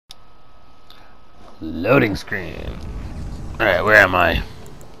Loading screen. Alright, where am I?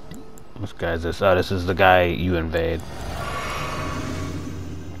 This guy's this. Oh, this is the guy you invade.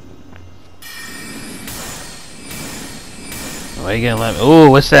 Why are you gonna let me?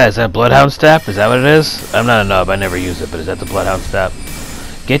 Ooh, what's that? Is that Bloodhound Step? Is that what it is? I'm not a nub. I never use it, but is that the Bloodhound Step?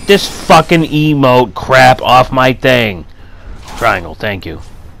 Get this fucking emote crap off my thing. Triangle, thank you.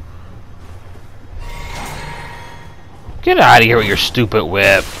 Get out of here with your stupid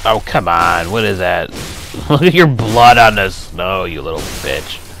whip. Oh, come on. What is that? Look at your blood on the snow, you little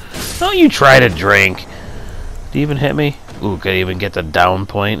bitch. Don't you try to drink. Did he even hit me? Ooh, could I even get the down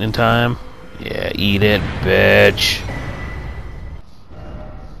point in time? Yeah, eat it, bitch.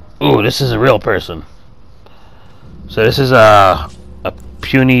 Ooh, this is a real person. So this is a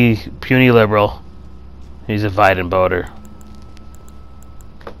puny liberal. He's a Biden voter.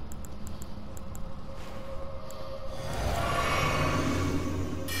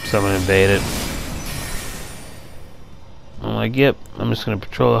 Someone invaded. I'm like, yep, I'm just gonna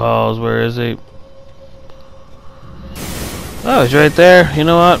patrol the halls. Where is he? Oh, he's right there. You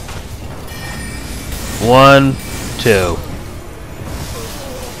know what? 1, 2.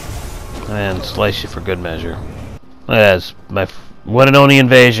 And slice you for good measure. That's my one and only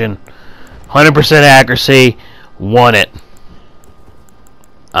invasion. 100% accuracy. Won it.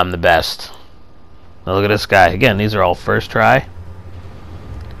 I'm the best. Now look at this guy. Again, these are all first try.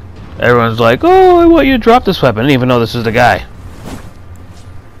 Everyone's like, oh, I want you to drop this weapon. I didn't even know this was the guy.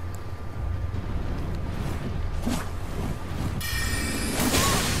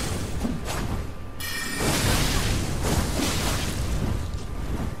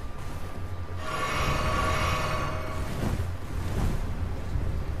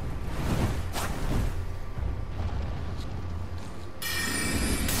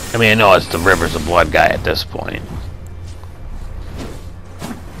 I mean, I know it's the Rivers of Blood guy at this point.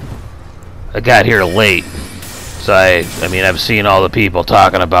 I got here late, so I mean, I've seen all the people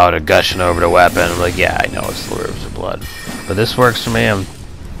talking about it, gushing over the weapon. I'm like, yeah, I know it's the Rivers of Blood. But this works for me. I'm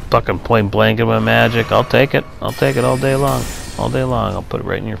fucking point blank in my magic. I'll take it. I'll take it all day long. All day long. I'll put it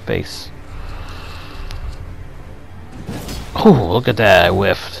right in your face. Ooh, look at that. I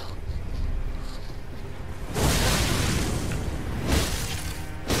whiffed.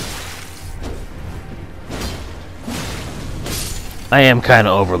 I am kind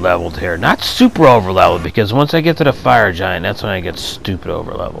of over-leveled here. Not super over-leveled, because once I get to the Fire Giant, that's when I get stupid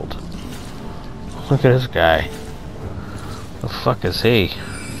over-leveled. Look at this guy. The fuck is he?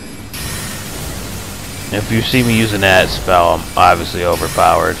 If you see me using that spell, I'm obviously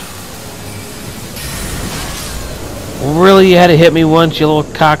overpowered. Really? You had to hit me once, you little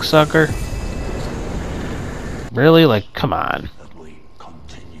cocksucker? Really? Like, come on.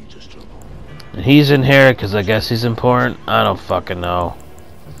 And he's in here because I guess he's important. I don't fucking know.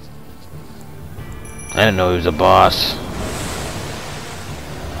 I didn't know he was a boss.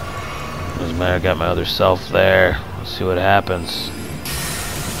 Doesn't matter, I got my other self there. Let's see what happens.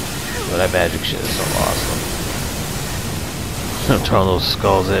 But that magic shit is so awesome. I'm throwing those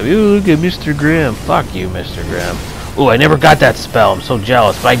skulls at me. Ooh, look at Mr. Grimm. Fuck you, Mr. Grimm. Ooh, I never got that spell. I'm so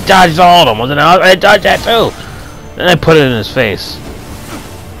jealous. But I dodged all of them. Wasn't I? I dodged that too. Then I put it in his face.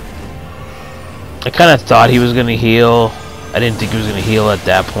 I kind of thought he was going to heal. I didn't think he was going to heal at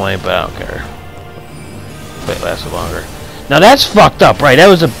that point, but I don't care. But it lasted longer. Now that's fucked up, right? That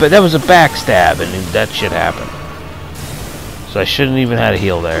was a backstab, and that shit happened. So I shouldn't even had a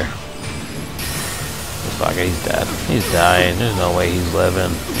heal there. Fuck it, he's dead. He's dying. There's no way he's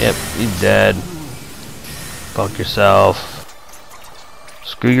living. Yep, he's dead. Fuck yourself.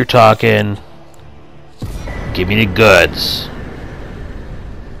 Screw your talking. Give me the goods.